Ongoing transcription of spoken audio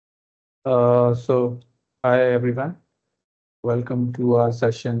So, hi everyone. Welcome to our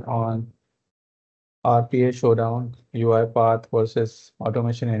session on RPA Showdown, UiPath versus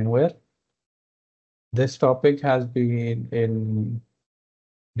Automation Anywhere. This topic has been in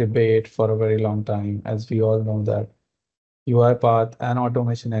debate for a very long time, as we all know that UiPath and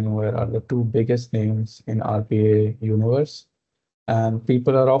Automation Anywhere are the two biggest names in RPA universe, and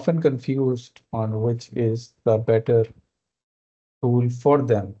people are often confused on which is the better tool for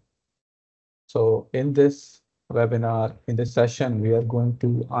them. So in this webinar, in this session, we are going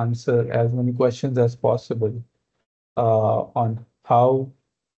to answer as many questions as possible on how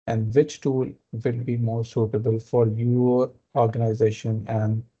and which tool will be more suitable for your organization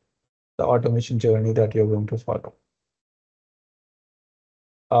and the automation journey that you're going to follow.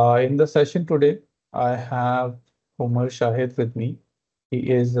 In the session today, I have Umar Shahid with me. He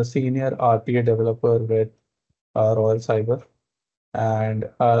is a senior RPA developer with Royalcyber, and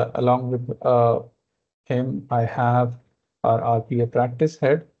along with him, I have our RPA practice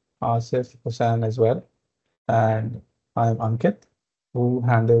head, Asif Hussain as well. And I'm Ankit, who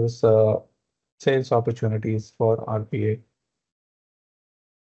handles sales opportunities for RPA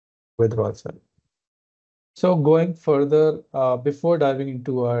with Royal. So going further, before diving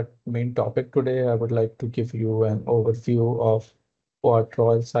into our main topic today, I would like to give you an overview of what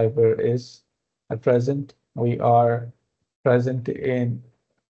Royalcyber is at present. We are present in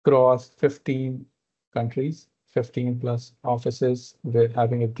across 15 countries, 15 plus offices. We're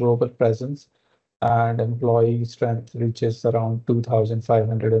having a global presence and employee strength reaches around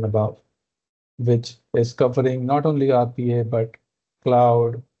 2,500 and above, which is covering not only RPA, but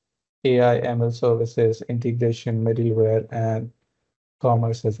cloud, AI, ML services, integration, middleware, and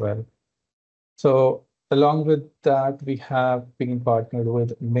commerce as well. So along with that, we have been partnered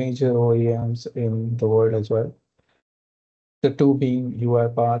with major OEMs in the world as well. The two being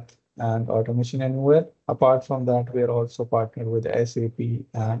UiPath and Automation Anywhere. Apart from that, we are also partnered with SAP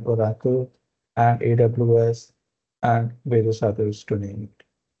and Oracle and AWS and various others to name it.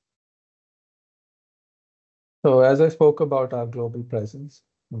 So as I spoke about our global presence,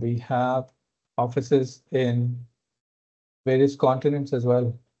 we have offices in various continents as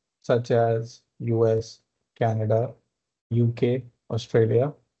well, such as US, Canada, UK,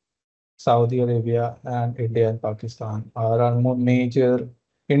 Australia, Saudi Arabia, and India and Pakistan are our major,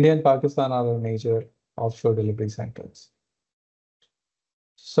 India and Pakistan are our major offshore delivery centers.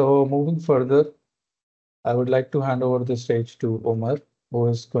 So moving further, I would like to hand over the stage to Omar, who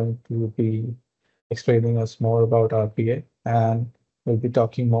is going to be explaining us more about RPA, and we'll be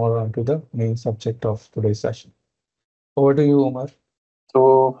talking more onto the main subject of today's session. Over to you, Omar.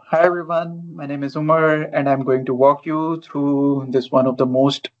 So, hi everyone, my name is Umar, and I'm going to walk you through this one of the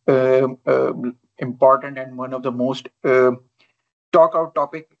most important and one of the most talk out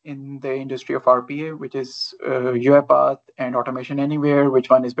topic in the industry of RPA, which is UiPath and Automation Anywhere. Which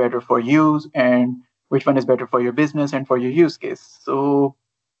one is better for you, and which one is better for your business and for your use case? So,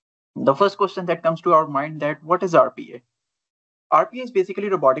 the first question that comes to our mind that what is RPA? RPA is basically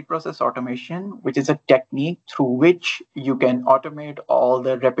robotic process automation, which is a technique through which you can automate all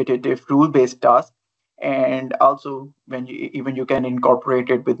the repetitive rule-based tasks. And also when you can incorporate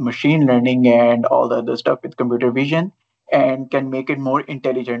it with machine learning and all the other stuff with computer vision and can make it more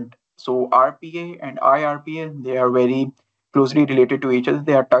intelligent. So RPA and IRPA, they are very closely related to each other.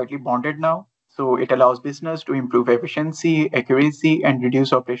 They are tightly bonded now. So it allows business to improve efficiency, accuracy, and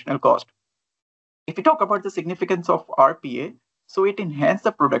reduce operational cost. If we talk about the significance of RPA, so it enhances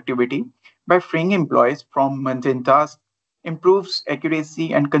the productivity by freeing employees from mundane tasks, improves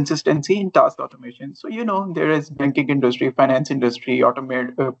accuracy and consistency in task automation. So there is banking industry, finance industry,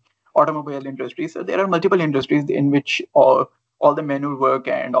 automobile industry. So there are multiple industries in which all the manual work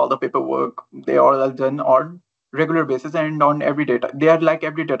and all the paperwork, they are all done on regular basis and on every data. They are like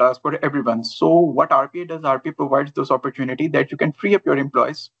everyday tasks for everyone. So what RPA does, RPA provides those opportunity that you can free up your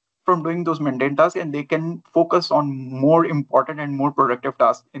employees from doing those mundane tasks and they can focus on more important and more productive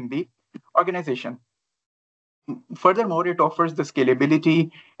tasks in the organization. Furthermore, it offers the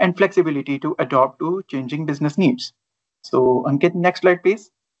scalability and flexibility to adapt to changing business needs. So, Ankit, next slide, please.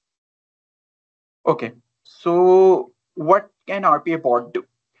 Okay, so what can RPA bot do?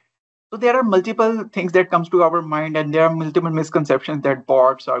 So there are multiple things that comes to our mind, and there are multiple misconceptions that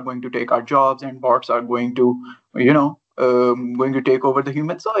bots are going to take our jobs and bots are going to, going to take over the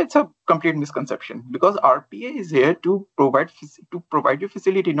humans. So it's a complete misconception because RPA is here to provide you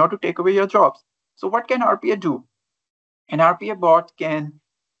facility, not to take away your jobs. So what can RPA do? An RPA bot can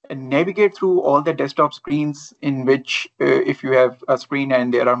navigate through all the desktop screens in which if you have a screen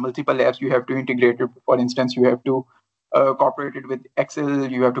and there are multiple apps you have to integrate it. For instance, you have to cooperate it with Excel,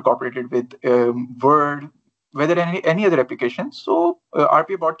 you have to cooperate it with Word, whether any other application. So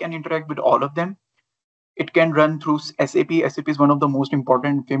RPA bot can interact with all of them. It can run through SAP. SAP is one of the most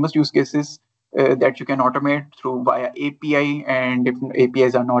important, famous use cases that you can automate through via API. And if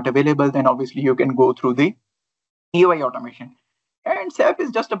APIs are not available, then obviously you can go through the EOI automation. And SAP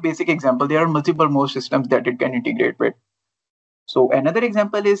is just a basic example. There are multiple more systems that it can integrate with. So another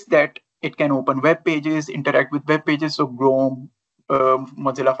example is that it can open web pages, interact with web pages, so Chrome,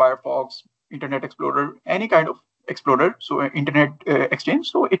 Mozilla Firefox, Internet Explorer, any kind of Explorer, so Internet Exchange.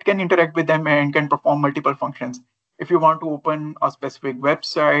 So it can interact with them and can perform multiple functions. If you want to open a specific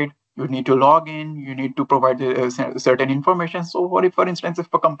website, you need to log in, you need to provide certain information. So for instance, if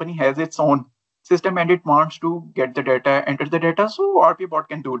a company has its own system and it wants to get the data, enter the data, so RP bot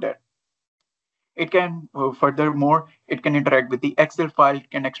can do that. It can, furthermore, it can interact with the Excel file, it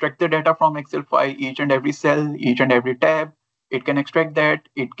can extract the data from Excel file, each and every cell, each and every tab. It can extract that.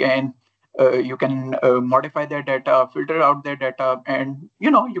 It can, you can modify that data, filter out that data, and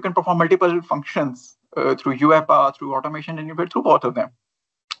you can perform multiple functions through UiPath, through Automation Anywhere, through both of them.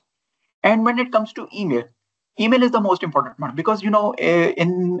 And when it comes to email, email is the most important one because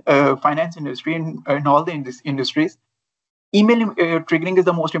in finance industry, in all the industries, email triggering is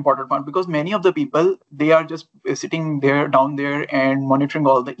the most important one because many of the people, they are just sitting there down there and monitoring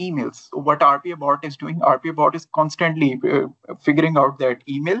all the emails. So what RPA bot is doing, RPA bot is constantly figuring out that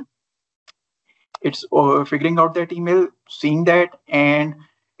email. It's figuring out that email, seeing that, and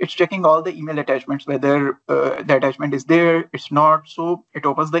it's checking all the email attachments, whether the attachment is there, it's not. So it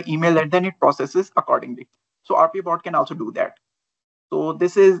opens the email and then it processes accordingly. So RPA bot can also do that. So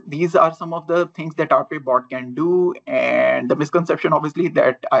these are some of the things that RPA bot can do, and the misconception, obviously,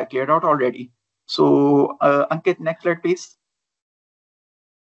 that I cleared out already. So Ankit, next slide, please.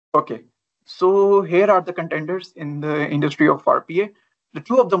 Okay. So here are the contenders in the industry of RPA. The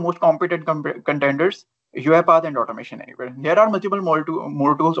two of the most competent contenders, UiPath and Automation Anywhere. There are multiple more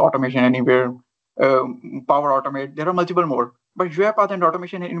tools, Automation Anywhere, Power Automate. There are multiple more. But UiPath and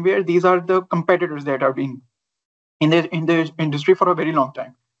Automation Anywhere, these are the competitors that have been in the industry for a very long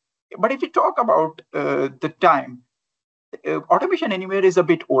time. But if we talk about the time, Automation Anywhere is a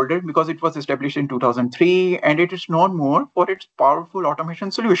bit older because it was established in 2003 and it is known more for its powerful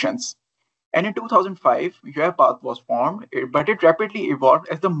automation solutions. And in 2005, UiPath was formed, but it rapidly evolved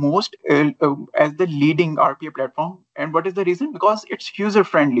as as the leading RPA platform. And what is the reason? Because it's user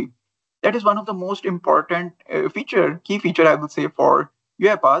friendly. That is one of the most important key feature, I would say, for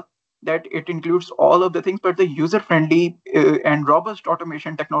UiPath, that it includes all of the things, but the user friendly and robust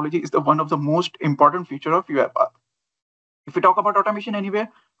automation technology is the one of the most important feature of UiPath. If we talk about Automation Anywhere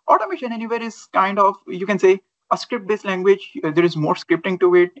is kind of, you can say, a script-based language. There is more scripting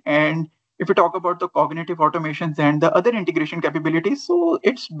to it. And if we talk about the cognitive automations and the other integration capabilities, so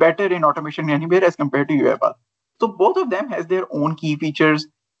it's better in Automation Anywhere as compared to UiPath. So both of them has their own key features,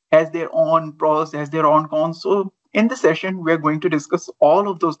 has their own pros, has their own cons. So in this session, we're going to discuss all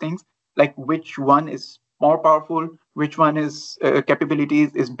of those things, like which one is more powerful, which one is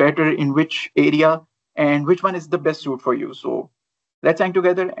capabilities is better in which area, and which one is the best suit for you. So let's hang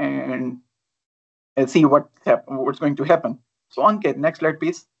together and see what's going to happen. So Ankit, next slide,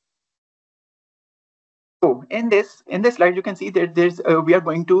 please. So in this slide, you can see that we are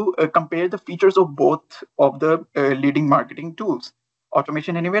going to compare the features of both of the leading marketing tools,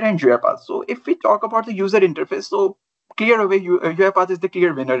 Automation Anywhere and UiPath. So if we talk about the user interface, so clear away, UiPath is the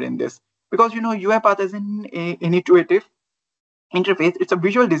clear winner in this because UiPath is an intuitive interface. It's a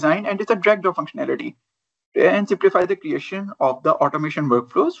visual design and it's a drag drop functionality and simplify the creation of the automation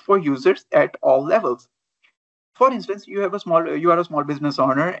workflows for users at all levels. For instance, you are a small business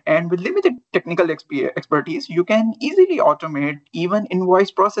owner, and with limited technical expertise, you can easily automate even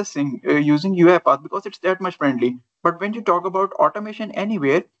invoice processing using UiPath because it's that much friendly. But when you talk about Automation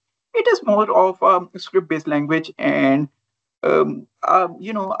Anywhere, it is more of a script-based language, and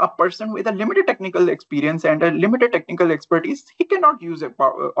a person with a limited technical experience and a limited technical expertise, he cannot use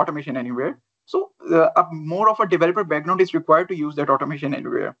Automation Anywhere. So more of a developer background is required to use that Automation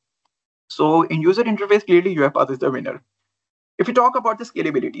Anywhere. So in user interface, clearly UiPath is the winner. If we talk about the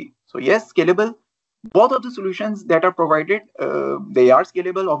scalability, so yes, scalable. Both of the solutions that are provided, they are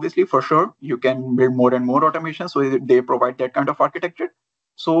scalable, obviously, for sure. You can build more and more automation, so they provide that kind of architecture.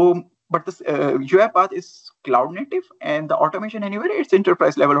 So, but this UiPath is cloud native, and the Automation Anywhere, it's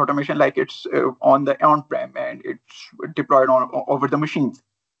enterprise level automation, like it's on the on-prem and it's deployed over the machines.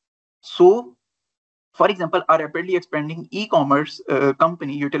 So, for example, a rapidly expanding e-commerce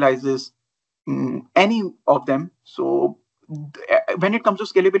company utilizes any of them. So when it comes to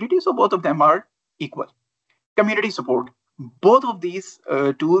scalability, so both of them are equal. Community support. Both of these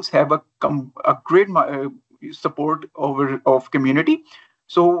tools have a great support over of community.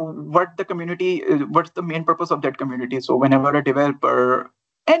 So what's the main purpose of that community? So whenever a developer,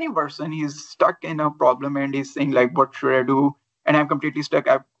 any person is stuck in a problem and is saying like, what should I do? And I'm completely stuck.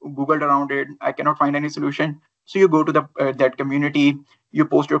 I've Googled around it. I cannot find any solution. So you go to the that community, you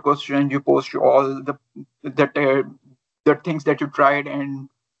post your question, you post all that the things that you tried and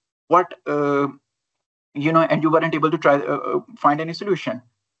what and you weren't able to try find any solution.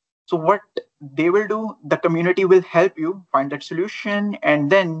 So what they will do, the community will help you find that solution, and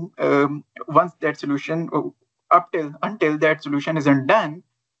then once that solution up till until that solution isn't done,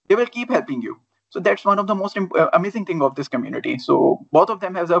 they will keep helping you. So that's one of the most amazing thing of this community. So both of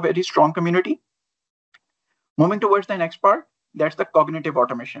them has a very strong community. Moving towards the next part, that's the cognitive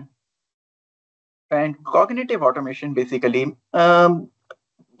automation. And cognitive automation basically,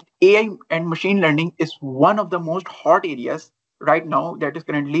 AI and machine learning is one of the most hot areas right now that is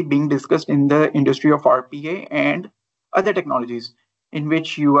currently being discussed in the industry of RPA and other technologies, in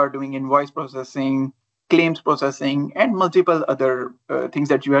which you are doing invoice processing, claims processing, and multiple other things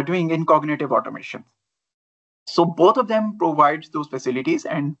that you are doing in cognitive automation. So both of them provides those facilities,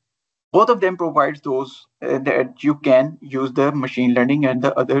 and both of them provides those that you can use the machine learning and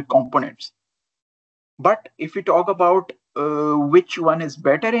the other components. But if we talk about which one is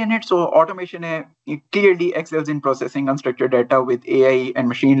better in it, so automation it clearly excels in processing unstructured data with AI and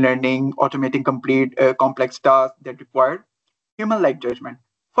machine learning, automating complete complex tasks that require human-like judgment.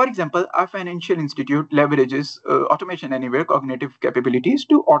 For example, our financial institute leverages Automation Anywhere cognitive capabilities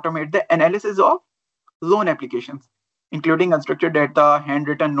to automate the analysis of loan applications, including unstructured data,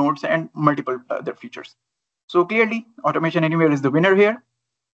 handwritten notes, and multiple other features. So clearly, Automation Anywhere is the winner here.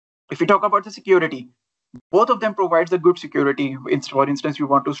 If we talk about the security, both of them provides a good security. For instance, you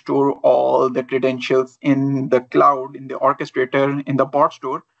want to store all the credentials in the cloud, in the orchestrator, in the bot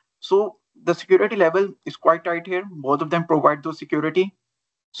store. So the security level is quite tight here. Both of them provide those security.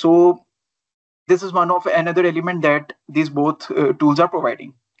 So this is one of another element that these both tools are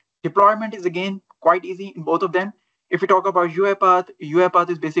providing. Deployment is again quite easy in both of them. If we talk about UiPath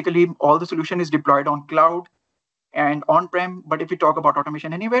is basically all the solution is deployed on cloud and on-prem. But if we talk about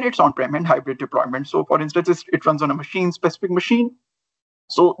Automation Anywhere, it's on-prem and hybrid deployment. So for instance, it runs on a machine, specific machine.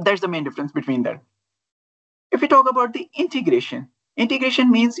 So that's the main difference between them. If we talk about the integration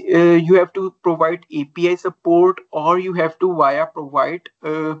means you have to provide API support, or you have to provide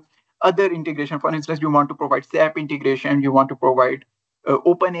other integration. For instance, you want to provide SAP integration, you want to provide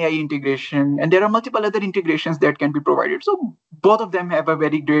OpenAI integration, and there are multiple other integrations that can be provided. So both of them have a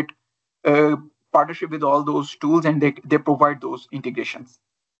very great uh, partnership with all those tools, and they provide those integrations.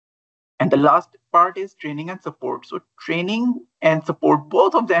 And the last part is training and support. So training and support,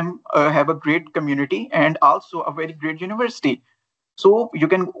 both of them have a great community and also a very great university. So you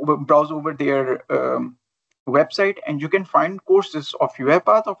can browse over their website and you can find courses of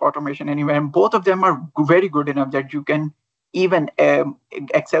UiPath, of Automation Anywhere, and both of them are very good enough that you can even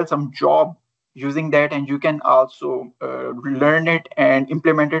excel some job using that, and you can also learn it and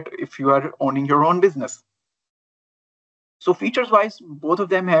implement it if you are owning your own business. So features wise, both of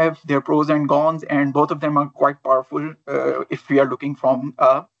them have their pros and cons, and both of them are quite powerful if we are looking from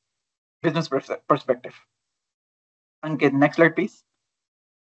a business perspective. Okay, next slide, please.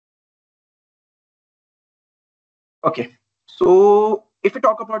 Okay, so if we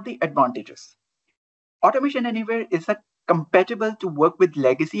talk about the advantages, Automation Anywhere is a compatible to work with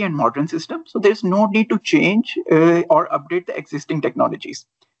legacy and modern systems. So there's no need to change or update the existing technologies.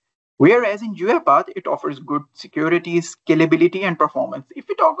 Whereas in UiPath, it offers good security, scalability, and performance. If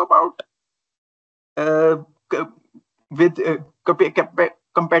we talk about uh, with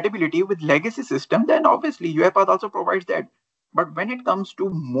compatibility with legacy system, then obviously UiPath also provides that. But when it comes to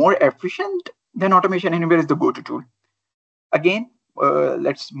more efficient, then Automation Anywhere is the go-to tool. Again,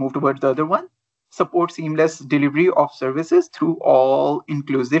 let's move towards the other one. Support seamless delivery of services through all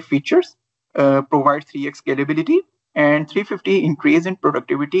inclusive features, provide 3x scalability, and 350 increase in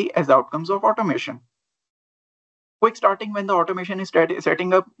productivity as outcomes of automation. Quick starting when the automation is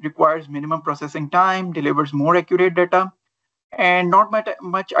setting up, requires minimum processing time, delivers more accurate data, and not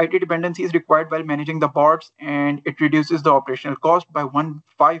much IT dependency is required while managing the bots, and it reduces the operational cost by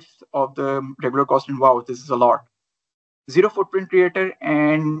 1/5 of the regular cost. And wow, this is a lot. Zero footprint creator,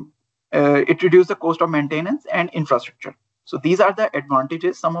 and it reduces the cost of maintenance and infrastructure. So these are the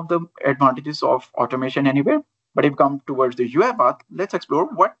advantages, some of the advantages of Automation Anywhere. But if we come towards the UiPath, let's explore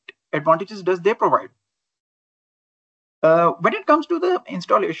what advantages does they provide. When it comes to the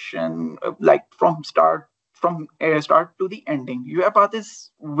installation, like from start from start to the ending. UiPath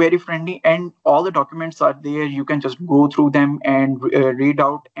is very friendly, and all the documents are there. You can just go through them and read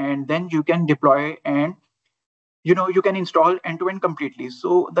out, and then you can deploy, and you can install end to end completely.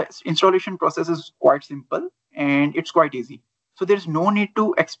 So the installation process is quite simple and it's quite easy. So there's no need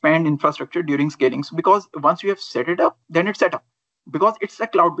to expand infrastructure during scaling. So because once you have set it up, then it's set up, because it's a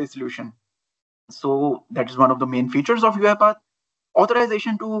cloud based solution. So that is one of the main features of UiPath.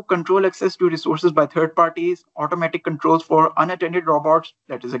 Authorization to control access to resources by third parties, automatic controls for unattended robots.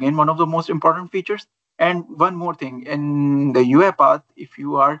 That is again one of the most important features. And one more thing, in the UiPath, if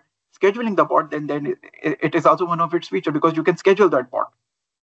you are scheduling the bot, then it is also one of its features, because you can schedule that bot.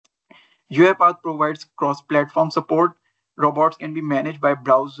 UiPath provides cross-platform support. Robots can be managed by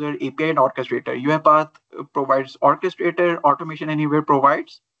browser, API, and orchestrator. UiPath provides orchestrator. Automation Anywhere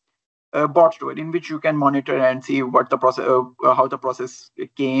provides bot store, in which you can monitor and see what the process, how the process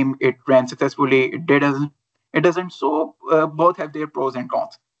came, it ran successfully, it doesn't. So both have their pros and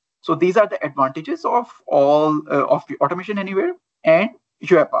cons. So these are the advantages of all of the Automation Anywhere and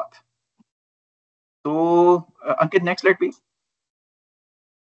UiPath. So Ankit, next slide, please.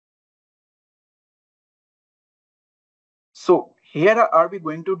 So here are we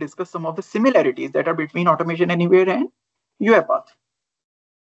going to discuss some of the similarities that are between Automation Anywhere and UiPath.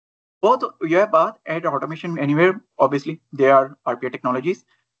 Both UiPath and Automation Anywhere, obviously, they are RPA technologies.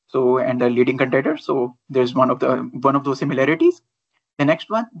 So, and the leading contender. So there's one of those similarities. The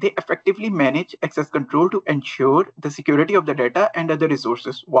next one, they effectively manage access control to ensure the security of the data and other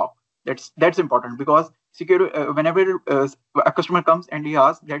resources. Wow, that's important, because whenever a customer comes and he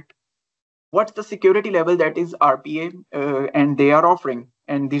asks that what's the security level that is RPA and they are offering,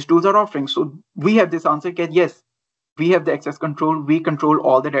 and these tools are offering. So we have this answer that yes, we have the access control, we control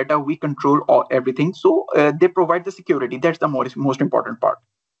all the data, we control everything. So they provide the security. That's the most important part.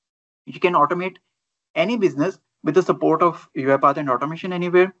 You can automate any business with the support of UiPath and Automation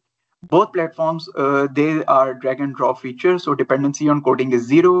Anywhere. Both platforms, they are drag and drop features, so dependency on coding is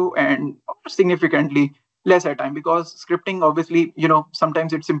zero and significantly lesser time, because scripting, obviously,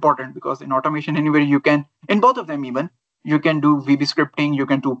 sometimes it's important, because in Automation Anywhere you can, in both of them even, you can do VB scripting, you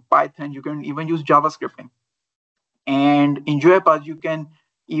can do Python, you can even use Java scripting. And in UiPath, you can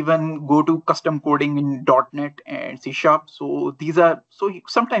even go to custom coding in .NET and C#. So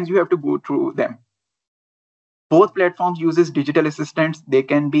sometimes you have to go through them. Both platforms uses digital assistants. They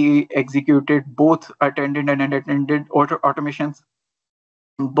can be executed both attended and unattended automations.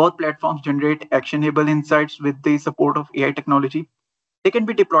 Both platforms generate actionable insights with the support of AI technology. They can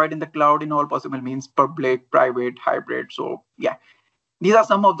be deployed in the cloud in all possible means, public, private, hybrid. So yeah, these are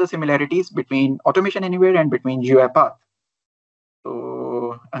some of the similarities between Automation Anywhere and between UiPath.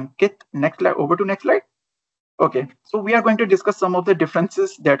 So Ankit, next slide, over to next slide. Okay, so we are going to discuss some of the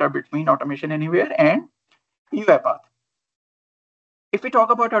differences that are between Automation Anywhere and UiPath. If we talk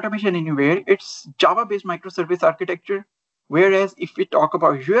about Automation Anywhere, it's Java-based microservice architecture, whereas if we talk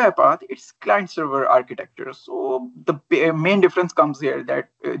about UiPath, it's client-server architecture. So the main difference comes here that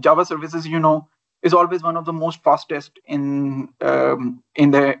Java services, is always one of the most fastest in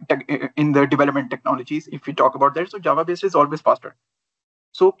the development technologies. If we talk about that, so Java-based is always faster.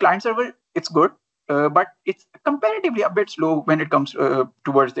 So client-server, it's good, but it's comparatively a bit slow when it comes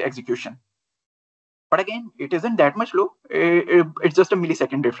towards the execution. But again, it isn't that much low. It's just a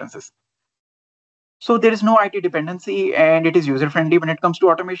millisecond differences. So there is no IT dependency, and it is user-friendly when it comes to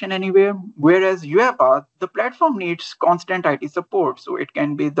Automation Anywhere. Whereas UiPath, the platform needs constant IT support. So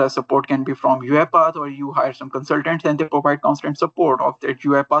the support can be from UiPath, or you hire some consultants and they provide constant support of that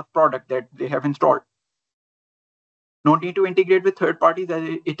UiPath product that they have installed. No need to integrate with third parties,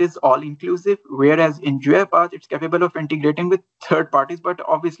 as it is all inclusive. Whereas in UiPath, it's capable of integrating with third parties, but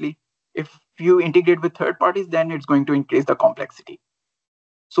obviously, if you integrate with third parties, then it's going to increase the complexity.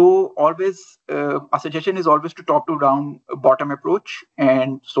 So always, a suggestion is always to top to down bottom approach.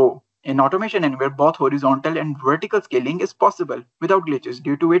 And so in Automation Anywhere, both horizontal and vertical scaling is possible without glitches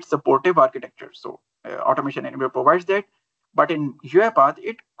due to its supportive architecture. So Automation Anywhere provides that. But in UiPath,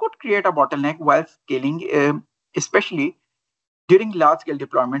 it could create a bottleneck while scaling, especially during large scale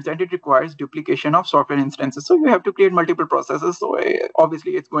deployments, and it requires duplication of software instances. So you have to create multiple processes. So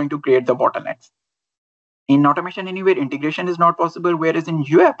obviously, it's going to create the bottlenecks. In Automation Anywhere, integration is not possible, whereas in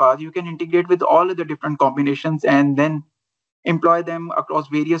UiPath, you can integrate with all of the different combinations and then employ them across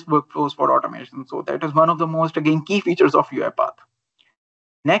various workflows for automation. So that is one of the most, again, key features of UiPath.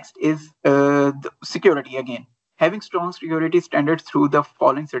 Next is the security again. Having strong security standards through the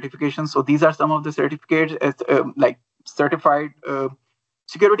following certifications. So these are some of the certificates, like certified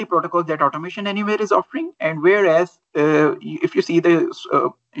security protocols that Automation Anywhere is offering. And whereas if you see the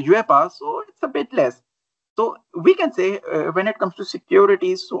UiPath, so it's a bit less. So we can say when it comes to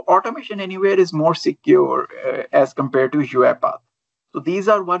security, so Automation Anywhere is more secure as compared to UiPath. So these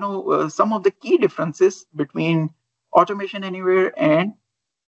are one of some of the key differences between Automation Anywhere and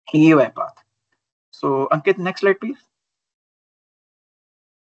UiPath. So Ankit, next slide, please.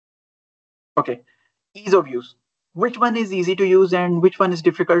 Okay, ease of use. Which one is easy to use and which one is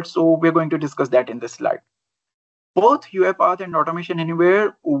difficult? So we're going to discuss that in this slide. Both UiPath and Automation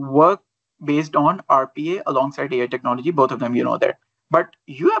Anywhere work based on RPA alongside AI technology. Both of them, you know that. But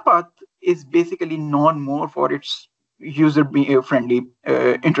UiPath is basically known more for its user-friendly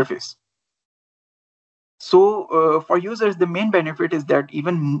interface. So for users, the main benefit is that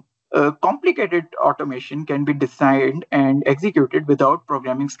even complicated automation can be designed and executed without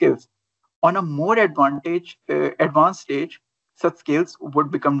programming skills. On a more advanced stage, such skills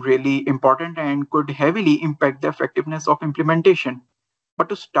would become really important and could heavily impact the effectiveness of implementation. But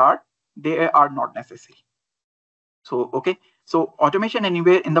to start, they are not necessary. So, okay. So Automation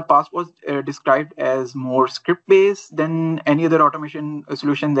Anywhere in the past was described as more script based than any other automation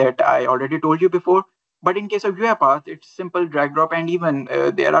solution that I already told you before. But in case of UiPath, it's simple drag drop, and even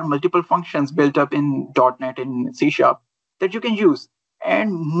there are multiple functions built up in .NET and C Sharp that you can use.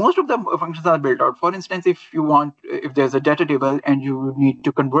 And most of the functions are built out. For instance, if there's a data table and you need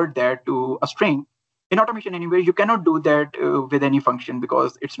to convert that to a string, in Automation Anywhere, you cannot do that with any function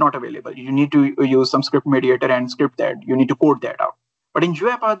because it's not available. You need to use some script mediator and script that. You need to code that out. But in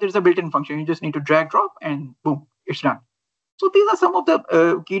UiPath, there's a built-in function. You just need to drag drop and boom, it's done. So these are some of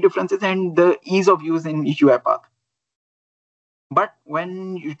the key differences and the ease of use in UiPath. But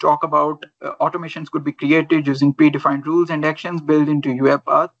when you talk about automations could be created using predefined rules and actions built into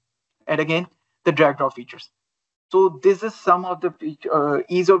UiPath, and again, the drag drop features. So this is some of the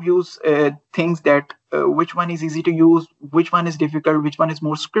ease of use things that which one is easy to use, which one is difficult, which one is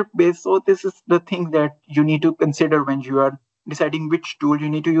more script based. So this is the thing that you need to consider when you are deciding which tool you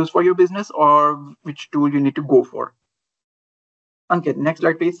need to use for your business or which tool you need to go for. Ankit, next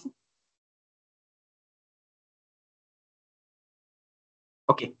slide, please.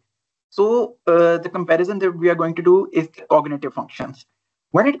 Okay. So the comparison that we are going to do is cognitive functions.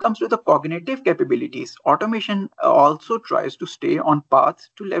 When it comes to the cognitive capabilities, automation also tries to stay on paths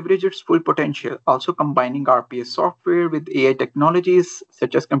to leverage its full potential, also combining RPA software with AI technologies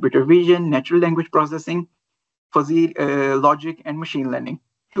such as computer vision, natural language processing, fuzzy logic, and machine learning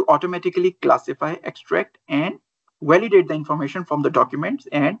to automatically classify, extract, and validate the information from the documents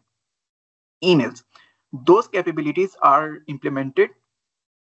and emails. Those capabilities are implemented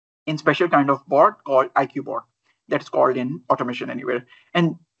in special kind of board called IQ board that is called in Automation Anywhere.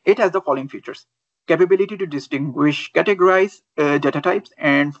 And it has the following features: capability to distinguish, categorize data types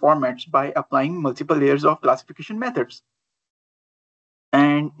and formats by applying multiple layers of classification methods,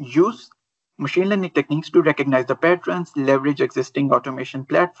 and use machine learning techniques to recognize the patterns, leverage existing automation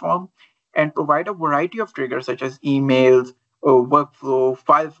platform, and provide a variety of triggers such as emails, workflow,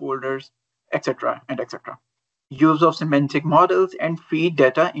 file folders, etc. and etc. Use of semantic models and feed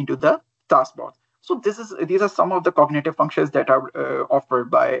data into the taskbar. So these are some of the cognitive functions that are offered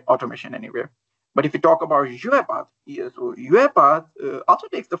by Automation Anywhere. But if you talk about UiPath, so UiPath also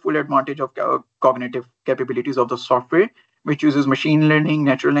takes the full advantage of cognitive capabilities of the software, which uses machine learning,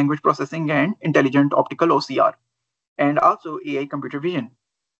 natural language processing, and intelligent optical OCR, and also AI computer vision.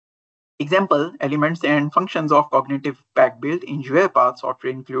 Example, elements and functions of cognitive pack built in UiPath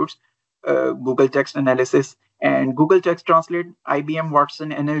software includes Google Text Analysis and Google Text Translate, IBM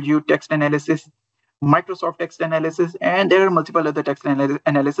Watson NLU Text Analysis, Microsoft Text Analysis, and there are multiple other text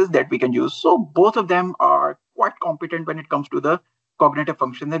analysis that we can use. So both of them are quite competent when it comes to the cognitive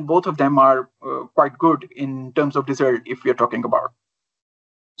functions, and both of them are quite good in terms of result if we are talking about.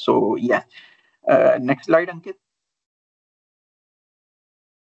 So yeah, next slide, Ankit.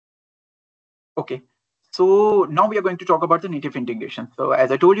 Okay. So now we are going to talk about the native integration. So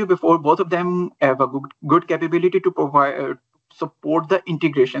as I told you before, both of them have a good capability to provide support the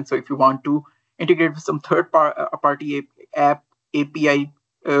integration. So if you want to integrate with some party app API,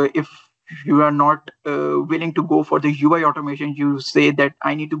 if you are not willing to go for the UI automation, you say that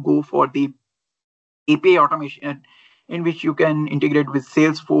I need to go for the API automation in which you can integrate with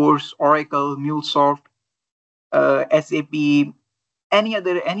Salesforce, Oracle, MuleSoft, SAP,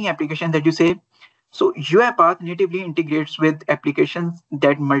 any application that you say. So UiPath natively integrates with applications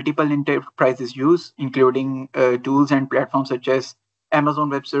that multiple enterprises use, including tools and platforms such as Amazon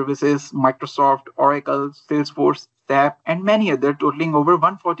Web Services, Microsoft, Oracle, Salesforce, SAP, and many other, totaling over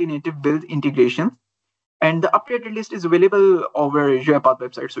 140 native build integrations. And the updated list is available over UiPath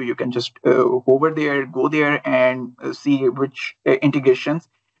website, so you can just over there, go there, and see which integrations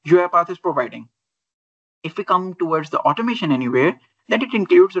UiPath is providing. If we come towards the Automation Anywhere, then it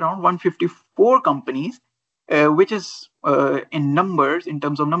includes around 154 companies, which is in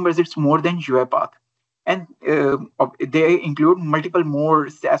terms of numbers, it's more than UiPath. And they include multiple more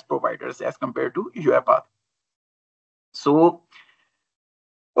SaaS providers as compared to UiPath. So,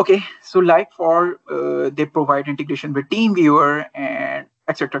 okay, so like for they provide integration with TeamViewer and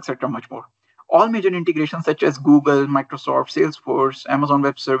etc., much more. All major integrations such as Google, Microsoft, Salesforce, Amazon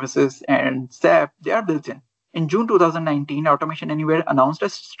Web Services, and SAP, they are built in. In June 2019, Automation Anywhere announced a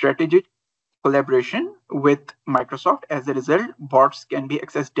strategic collaboration with Microsoft. As a result, bots can be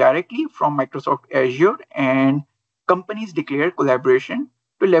accessed directly from Microsoft Azure, and companies declare collaboration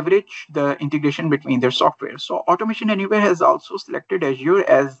to leverage the integration between their software. So Automation Anywhere has also selected Azure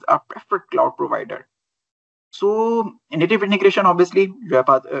as a preferred cloud provider. So native integration, obviously,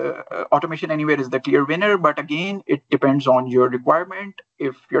 Automation Anywhere is the clear winner, but again, it depends on your requirement.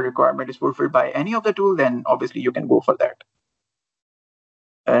 If your requirement is fulfilled by any of the tool, then obviously you can go for that.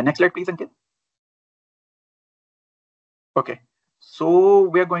 Next slide, please, Ankit. Okay, so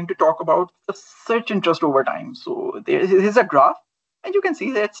we are going to talk about the search interest over time. So here's a graph, and you can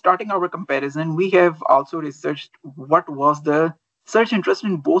see that starting our comparison, we have also researched what was the search interest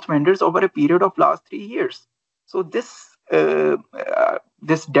in both vendors over a period of last 3 years. So this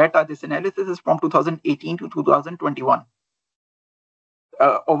data, this analysis is from 2018 to 2021,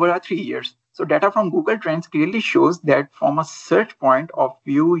 over 3 years. So data from Google Trends clearly shows that from a search point of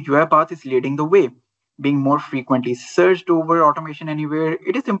view, UiPath is leading the way, being more frequently searched over Automation Anywhere.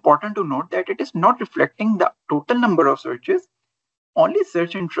 It is important to note that it is not reflecting the total number of searches, only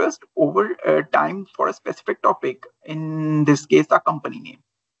search interest over time for a specific topic, in this case, a company name.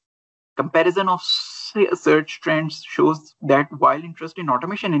 Comparison of search trends shows that while interest in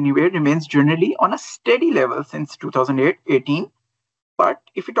Automation Anywhere remains generally on a steady level since 2018, but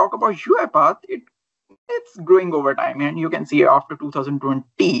if you talk about UiPath, it's growing over time, and you can see after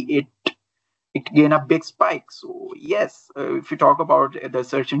 2020, it gained a big spike. So yes, if you talk about the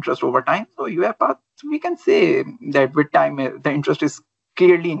search interest over time, so UiPath, we can say that with time the interest is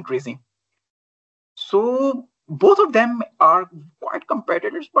clearly increasing. So both of them are quite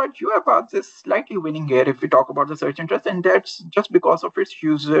competitors, but UiPath is slightly winning here if we talk about the search interest, and that's just because of its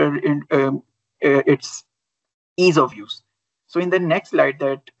its ease of use. So in the next slide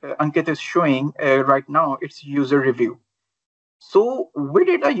that Ankit is showing right now, it's user review. So we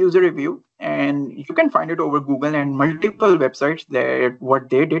did a user review, and you can find it over Google and multiple websites that what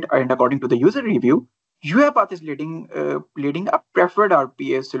they did. And according to the user review, UiPath is leading a preferred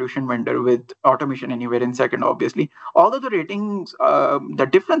RPA solution vendor with Automation Anywhere in second, obviously. Although the ratings, the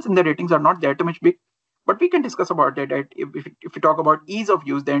difference in the ratings are not that much big, but we can discuss about that. If we talk about ease of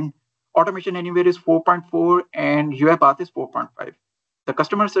use, then Automation Anywhere is 4.4 and UiPath is 4.5. The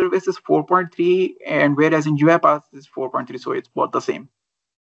customer service is 4.3, and whereas in UiPath is 4.3, so it's both the same.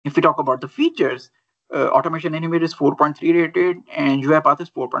 If we talk about the features, Automation Anywhere is 4.3 rated and UiPath is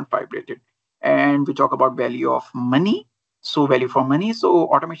 4.5 rated. And we talk about value of money, so value for money. So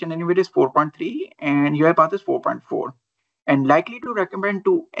Automation Anywhere is 4.3 and UiPath is 4.4. And likely to recommend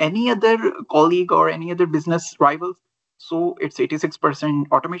to any other colleague or any other business rivals. So it's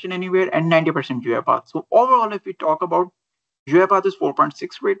 86% Automation Anywhere and 90% UiPath. So overall, if we talk about UiPath is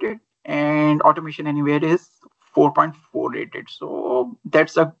 4.6 rated and Automation Anywhere is 4.4 rated. So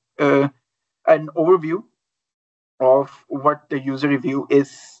that's an overview of what the user review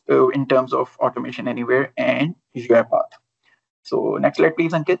is in terms of Automation Anywhere and UiPath. So next slide,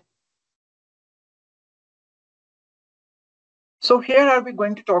 please, Ankit. So here are we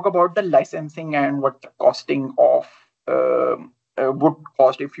going to talk about the licensing and what the costing of would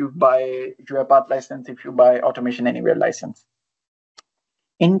cost if you buy UiPath license, if you buy Automation Anywhere license.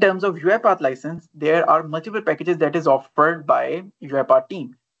 In terms of UiPath license, there are multiple packages that is offered by UiPath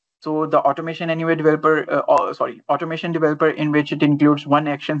team. So the Automation Anywhere Automation developer, in which it includes one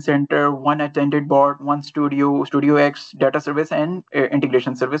action center, one attended bot, one Studio X, data service, and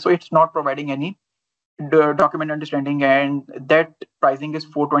integration service. So it's not providing any document understanding, and that pricing is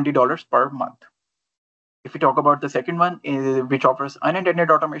 $420 per month. If we talk about the second one, which offers unattended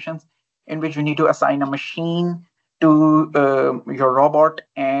automations, in which you need to assign a machine to your robot,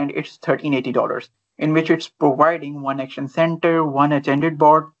 and it's $1,380, in which it's providing one action center, one attended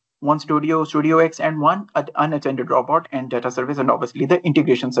bot, one Studio X, and one unattended robot and data service, and obviously the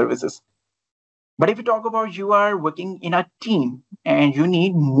integration services. But if you talk about you are working in a team and you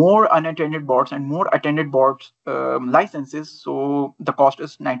need more unattended bots and more attended bots licenses, so the cost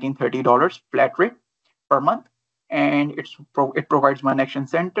is $1,930 flat rate per month, and it provides one action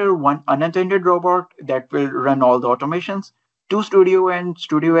center, one unattended robot that will run all the automations, two Studio and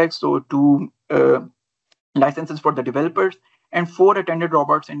Studio X, so two licenses for the developers, and 4 attended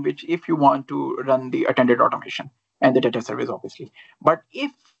robots in which if you want to run the attended automation and the data service, obviously. But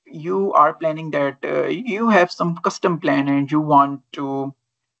if you are planning that you have some custom plan and you want to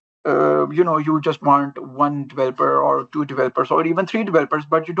you just want one developer or 2 developers or even 3 developers,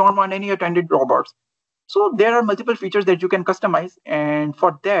 but you don't want any attended robots. So there are multiple features that you can customize, and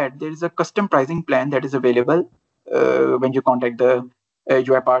for that there is a custom pricing plan that is available when you contact the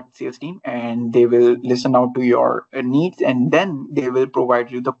UiPath sales team, and they will listen out to your needs, and then they will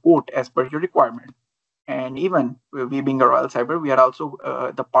provide you the quote as per your requirement. And even we being a Royalcyber, we are also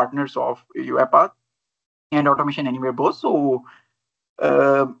the partners of UiPath and Automation Anywhere both. So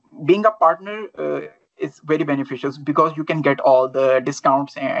uh, being a partner is very beneficial because you can get all the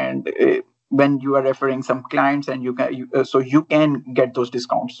discounts, and when you are referring some clients, and so you can get those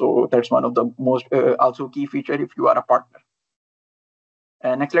discounts. So that's one of the most also key feature if you are a partner.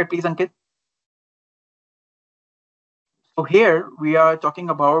 Next slide, please, Ankit. So here we are talking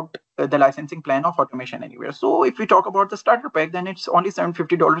about the licensing plan of Automation Anywhere. So if we talk about the starter pack, then it's only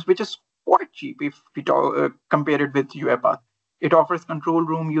 $750, which is quite cheap if we compare it with UiPath. It offers control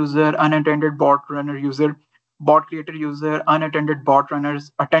room user, unattended bot runner user, bot creator user, unattended bot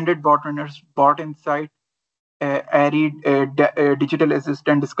runners, attended bot runners, bot insight, ARI, digital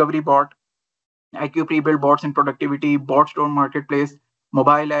assistant, discovery bot, IQ pre-built bots in productivity, bot store marketplace,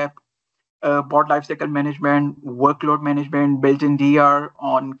 mobile app, bot lifecycle management, workload management, built-in DR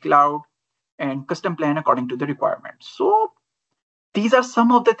on cloud, and custom plan according to the requirements. So these are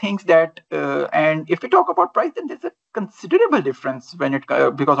some of the things that, and if we talk about price, then there's a considerable difference when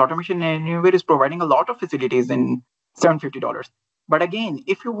because Automation Anywhere is providing a lot of facilities in $750. But again,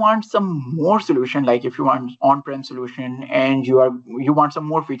 if you want some more solution, like if you want on-prem solution and you want some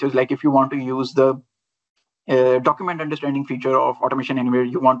more features, like if you want to use the document understanding feature of Automation Anywhere,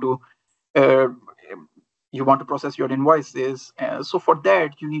 uh, you want to process your invoices. So for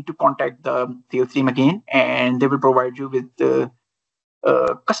that, you need to contact the sales team again, and they will provide you with the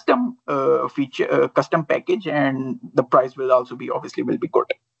custom feature, custom package, and the price will also be obviously will be good.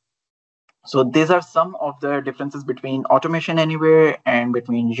 So these are some of the differences between Automation Anywhere and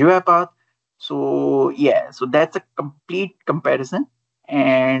between UiPath. So yeah, so that's a complete comparison.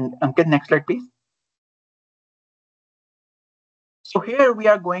 And Ankit, next slide, please. So here we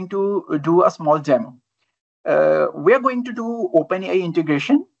are going to do a small demo. We are going to do OpenAI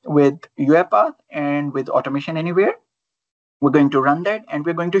integration with UiPath and with Automation Anywhere. We're going to run that, and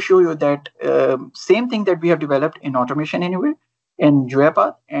we're going to show you that same thing that we have developed in Automation Anywhere in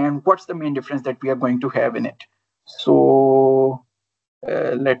UiPath, and what's the main difference that we are going to have in it. So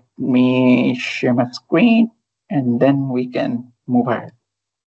let me share my screen, and then we can move ahead.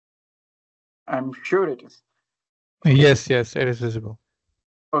 I'm sure it is. Yes, yes, it is visible.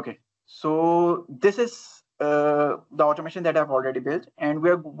 Okay, so this is the automation that I've already built, and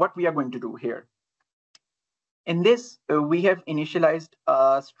what we are going to do here. In this, we have initialized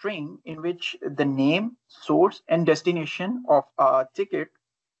a string in which the name, source, and destination of a ticket,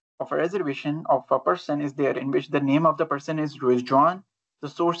 of a reservation of a person is there, in which the name of the person is Rizwan, the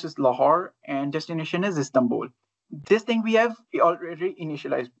source is Lahore, and destination is Istanbul. This thing we have already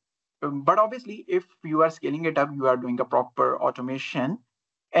initialized. But obviously, if you are scaling it up, you are doing a proper automation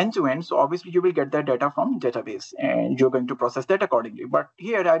end to end. So obviously, you will get that data from database, and you're going to process that accordingly. But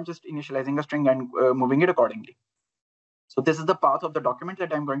here, I'm just initializing a string and moving it accordingly. So this is the path of the document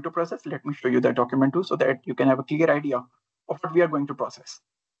that I'm going to process. Let me show you that document too, so that you can have a clear idea of what we are going to process.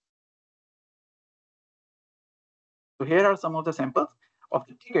 So here are some of the samples of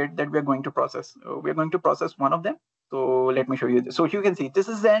the ticket that we are going to process. We are going to process one of them. So let me show you this. So you can see this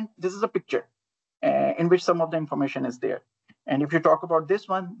is a picture in which some of the information is there. And if you talk about this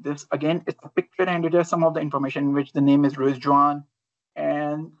one, this again, it's a picture, and it has some of the information in which the name is Ruiz Juan,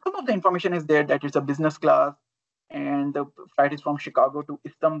 and some of the information is there that it's a business class, and the flight is from Chicago to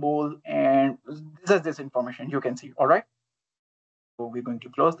Istanbul, and this is this information you can see. All right. So we're going to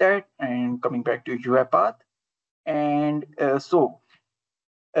close that, and coming back to UiPath. And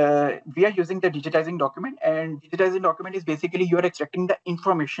we are using the digitizing document, and digitizing document is basically you are extracting the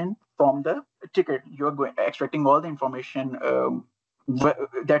information from the ticket. You are extracting all the information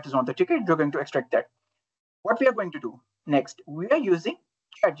that is on the ticket. You're going to extract that. What we are going to do next, we are using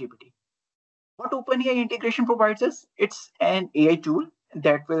ChatGPT. What OpenAI integration provides us, it's an AI tool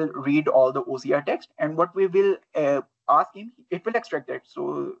that will read all the OCR text, and what we will ask him, it will extract that.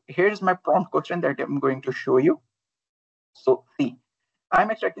 So here's my prompt question that I'm going to show you. So see, I'm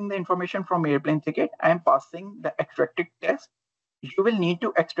extracting the information from airplane ticket. I'm passing the extracted text. You will need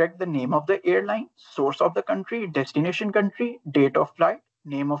to extract the name of the airline, source of the country, destination country, date of flight,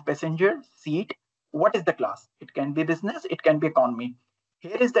 name of passenger, seat, what is the class? It can be business, it can be economy.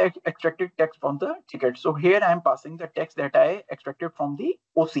 Here is the extracted text from the ticket. So here I am passing the text that I extracted from the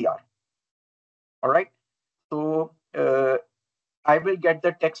OCR. All right. So I will get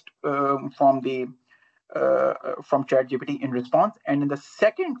the text from ChatGPT in response. And in the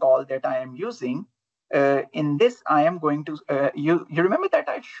second call that I am using, in this I am going to you remember that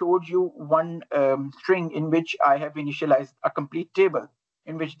I showed you one string in which I have initialized a complete table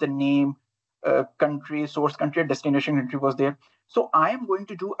in which the name, country, source country, destination country was there. So I am going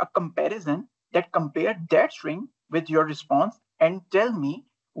to do a comparison that compare that string with your response and tell me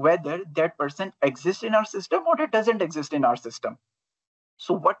whether that person exists in our system or it doesn't exist in our system.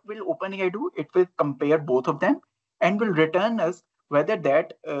 So what will OpenAI do? It will compare both of them and will return us whether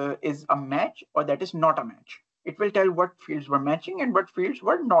that is a match or that is not a match. It will tell what fields were matching and what fields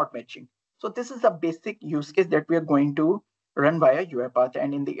were not matching. So this is a basic use case that we are going to run via UiPath.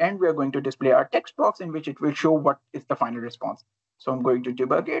 And in the end, we are going to display our text box in which it will show what is the final response. So I'm going to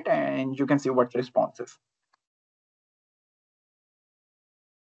debug it and you can see what the response is.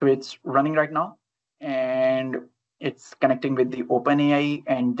 So it's running right now and it's connecting with the OpenAI,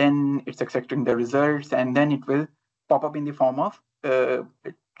 and then it's extracting the results, and then it will pop up in the form of a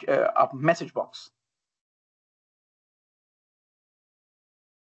message box.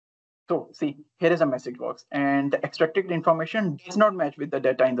 So see, here is a message box, and the extracted information does not match with the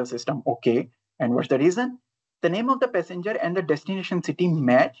data in the system. Okay, and what's the reason? The name of the passenger and the destination city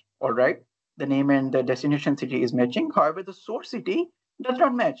match. All right, the name and the destination city is matching. However, the source city does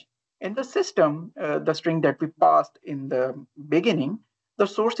not match. In the system, the string that we passed in the beginning, the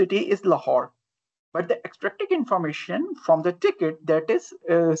source city is Lahore. But the extracted information from the ticket that is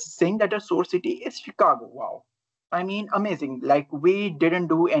saying that the source city is Chicago. Wow. I mean, amazing. Like we didn't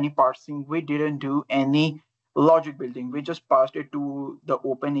do any parsing, we didn't do any logic building. We just passed it to the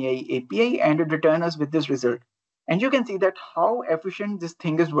OpenAI API and it returned us with this result. And you can see that how efficient this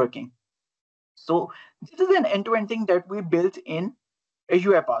thing is working. So this is an end-to-end thing that we built in a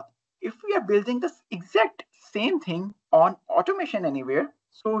UiPath. If we are building this exact same thing on Automation Anywhere,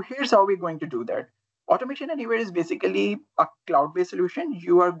 so here's how we're going to do that. Automation Anywhere is basically a cloud-based solution.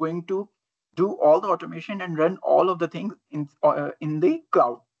 You are going to do all the automation and run all of the things in the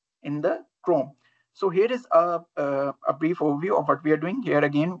cloud, in the Chrome. So here is a brief overview of what we are doing. Here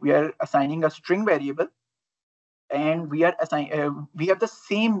again, we are assigning a string variable, and we have the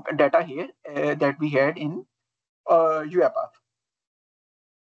same data here that we had in UiPath.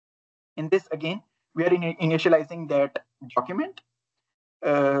 In this again, we are initializing that document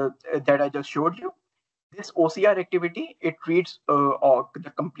that I just showed you. This OCR activity, it reads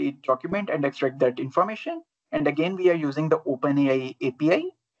the complete document and extract that information. And again, we are using the OpenAI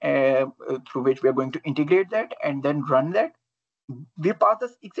API through which we are going to integrate that and then run that. We pass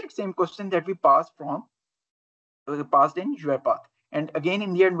the exact same question that we passed in UiPath. And again,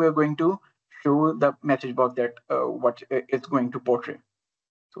 in the end, we're going to show the message box that what it's going to portray.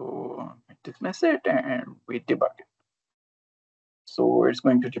 So dismiss it and we debug it. So it's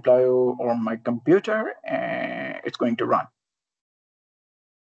going to deploy on my computer and it's going to run.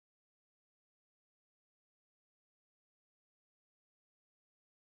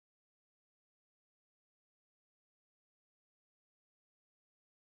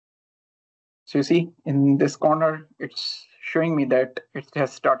 So you see in this corner, it's showing me that it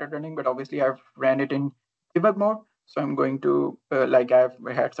has started running, but obviously I've ran it in debug mode. So I'm going to, like I've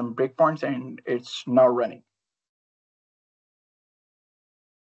had some breakpoints and it's now running.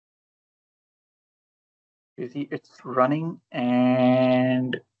 You see it's running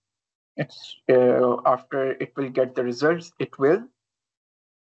and it's after it will get the results, it will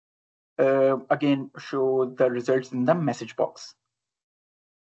again show the results in the message box.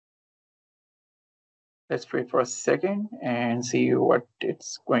 Let's wait for a second and see what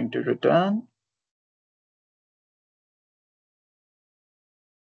it's going to return.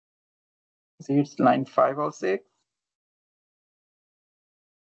 See, it's line 506.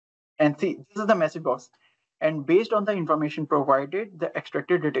 And see, this is the message box. And based on the information provided, the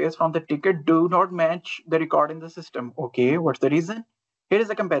extracted details from the ticket do not match the record in the system. Okay, what's the reason? Here is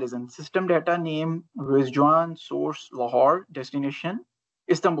a comparison. System data name, Rizwan, source, Lahore, destination,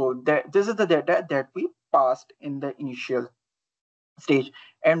 Istanbul. This is the data that we passed in the initial stage.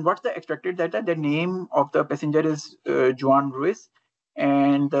 And what's the extracted data? The name of the passenger is Juan Ruiz,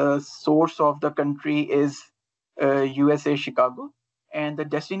 and the source of the country is USA, Chicago, and the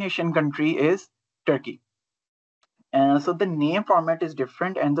destination country is Turkey. So the name format is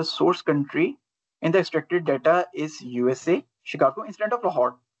different, and the source country in the extracted data is USA, Chicago, instead of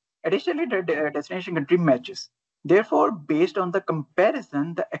Lahore. Additionally, the destination country matches. Therefore, based on the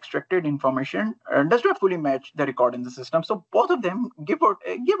comparison, the extracted information does not fully match the record in the system. So both of them, give or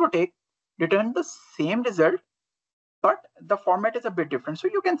take, return the same result, but the format is a bit different. So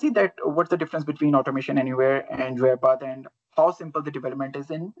you can see that what's the difference between Automation Anywhere and UiPath and how simple the development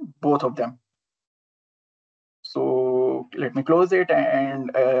is in both of them. So let me close it.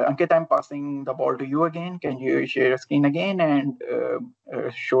 And Ankit, I'm passing the ball to you again. Can you share your screen again and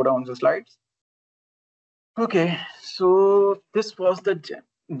show down the slides? Okay, so this was the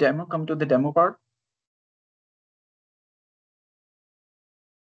demo. Come to the demo part.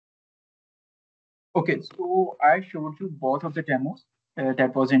 Okay, so I showed you both of the demos.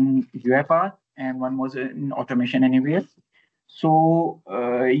 That was in UiPath and one was in Automation Anywhere. So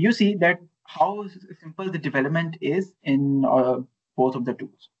you see that how simple the development is in both of the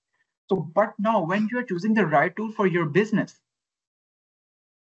tools. So, but now when you are choosing the right tool for your business,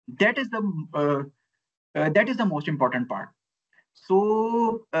 that is the most important part.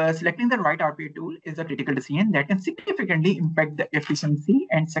 So, selecting the right RPA tool is a critical decision that can significantly impact the efficiency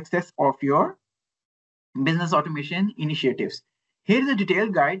and success of your business automation initiatives. Here is a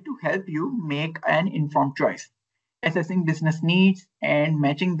detailed guide to help you make an informed choice. Assessing business needs and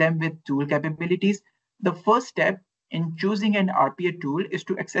matching them with tool capabilities. The first step in choosing an RPA tool is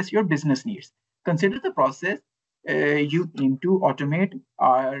to assess your business needs. Consider the process you aim to automate.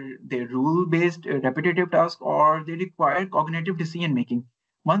 Are they rule-based, repetitive tasks, or they require cognitive decision making?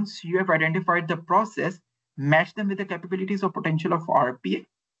 Once you have identified the process, match them with the capabilities or potential of RPA.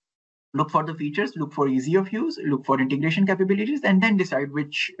 Look for the features, look for easy of use, look for integration capabilities, and then decide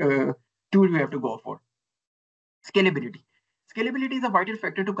which tool you have to go for. Scalability. Scalability is a vital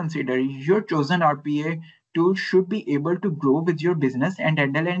factor to consider. Your chosen RPA tool should be able to grow with your business and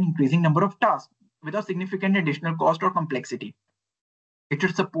handle an increasing number of tasks without significant additional cost or complexity. It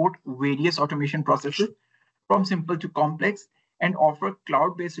should support various automation processes from simple to complex and offer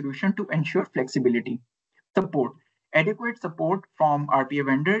cloud-based solution to ensure flexibility. Support. Adequate support from RPA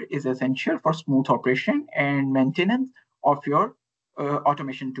vendor is essential for smooth operation and maintenance of your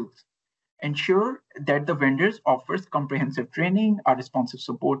automation tools. Ensure that the vendors offers comprehensive training, a responsive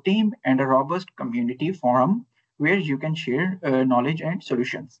support team, and a robust community forum where you can share knowledge and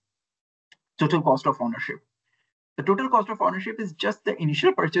solutions. Total cost of ownership. The total cost of ownership is just the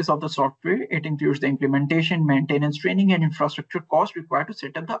initial purchase of the software. It includes the implementation, maintenance, training, and infrastructure costs required to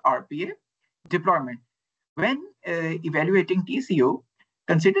set up the RPA deployment. When evaluating TCO,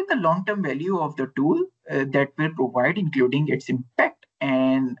 consider the long-term value of the tool that will provide, including its impact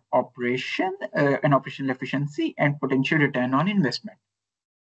and operational efficiency and potential return on investment.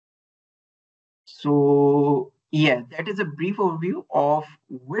 So yeah, that is a brief overview of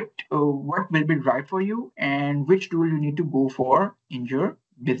what will be right for you and which tool you need to go for in your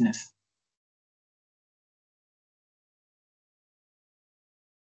business.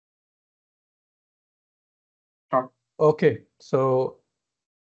 Okay, so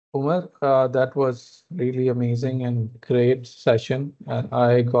Umar, that was really amazing and great session, and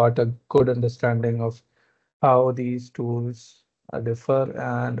I got a good understanding of how these tools differ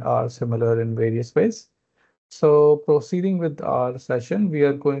and are similar in various ways. So proceeding with our session, we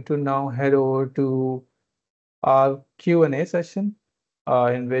are going to now head over to our Q&A session,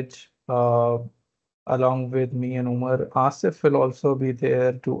 in which, along with me and Umar, Asif will also be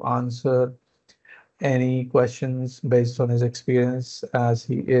there to answer any questions based on his experience as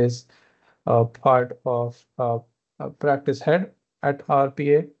he is part of a practice head at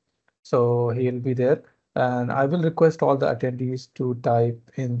RPA. So he'll be there. And I will request all the attendees to type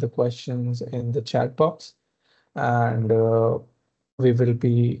in the questions in the chat box, and we will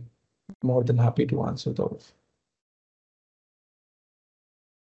be more than happy to answer those.